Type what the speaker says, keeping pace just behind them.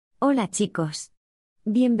Hola chicos.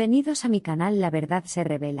 Bienvenidos a mi canal La Verdad se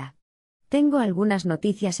Revela. Tengo algunas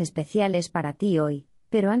noticias especiales para ti hoy,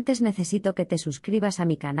 pero antes necesito que te suscribas a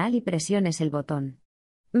mi canal y presiones el botón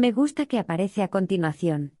me gusta que aparece a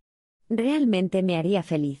continuación. Realmente me haría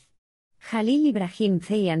feliz. Halil Ibrahim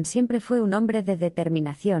Ceyhan siempre fue un hombre de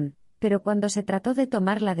determinación, pero cuando se trató de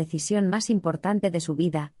tomar la decisión más importante de su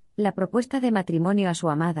vida, la propuesta de matrimonio a su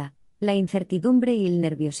amada, la incertidumbre y el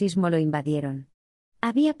nerviosismo lo invadieron.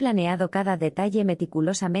 Había planeado cada detalle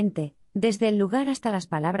meticulosamente, desde el lugar hasta las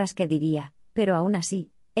palabras que diría, pero aún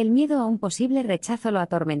así, el miedo a un posible rechazo lo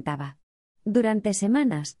atormentaba. Durante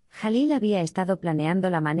semanas, Halil había estado planeando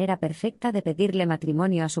la manera perfecta de pedirle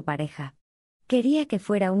matrimonio a su pareja. Quería que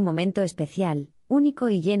fuera un momento especial, único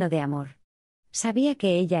y lleno de amor. Sabía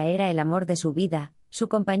que ella era el amor de su vida, su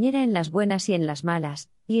compañera en las buenas y en las malas,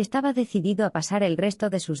 y estaba decidido a pasar el resto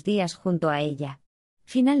de sus días junto a ella.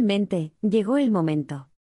 Finalmente, llegó el momento.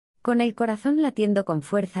 Con el corazón latiendo con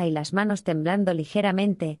fuerza y las manos temblando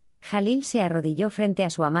ligeramente, Halil se arrodilló frente a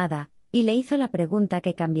su amada, y le hizo la pregunta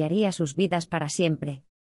que cambiaría sus vidas para siempre.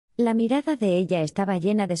 La mirada de ella estaba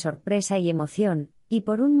llena de sorpresa y emoción, y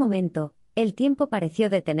por un momento, el tiempo pareció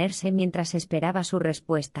detenerse mientras esperaba su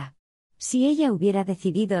respuesta. Si ella hubiera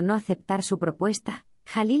decidido no aceptar su propuesta,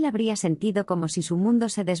 Halil habría sentido como si su mundo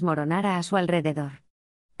se desmoronara a su alrededor.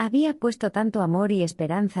 Había puesto tanto amor y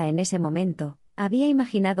esperanza en ese momento, había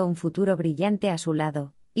imaginado un futuro brillante a su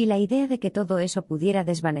lado, y la idea de que todo eso pudiera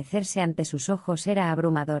desvanecerse ante sus ojos era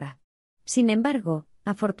abrumadora. Sin embargo,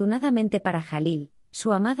 afortunadamente para Halil,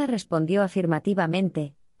 su amada respondió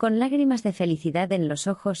afirmativamente, con lágrimas de felicidad en los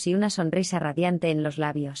ojos y una sonrisa radiante en los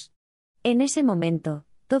labios. En ese momento,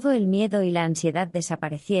 todo el miedo y la ansiedad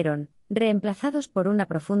desaparecieron, reemplazados por una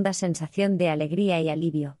profunda sensación de alegría y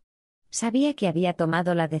alivio. Sabía que había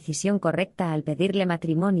tomado la decisión correcta al pedirle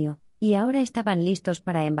matrimonio, y ahora estaban listos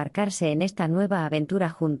para embarcarse en esta nueva aventura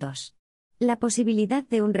juntos. La posibilidad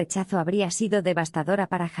de un rechazo habría sido devastadora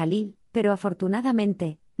para Halil, pero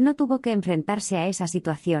afortunadamente, no tuvo que enfrentarse a esa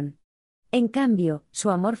situación. En cambio, su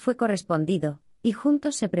amor fue correspondido, y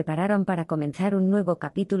juntos se prepararon para comenzar un nuevo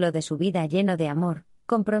capítulo de su vida lleno de amor,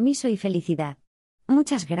 compromiso y felicidad.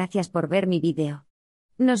 Muchas gracias por ver mi vídeo.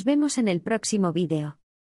 Nos vemos en el próximo vídeo.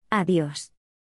 Adiós.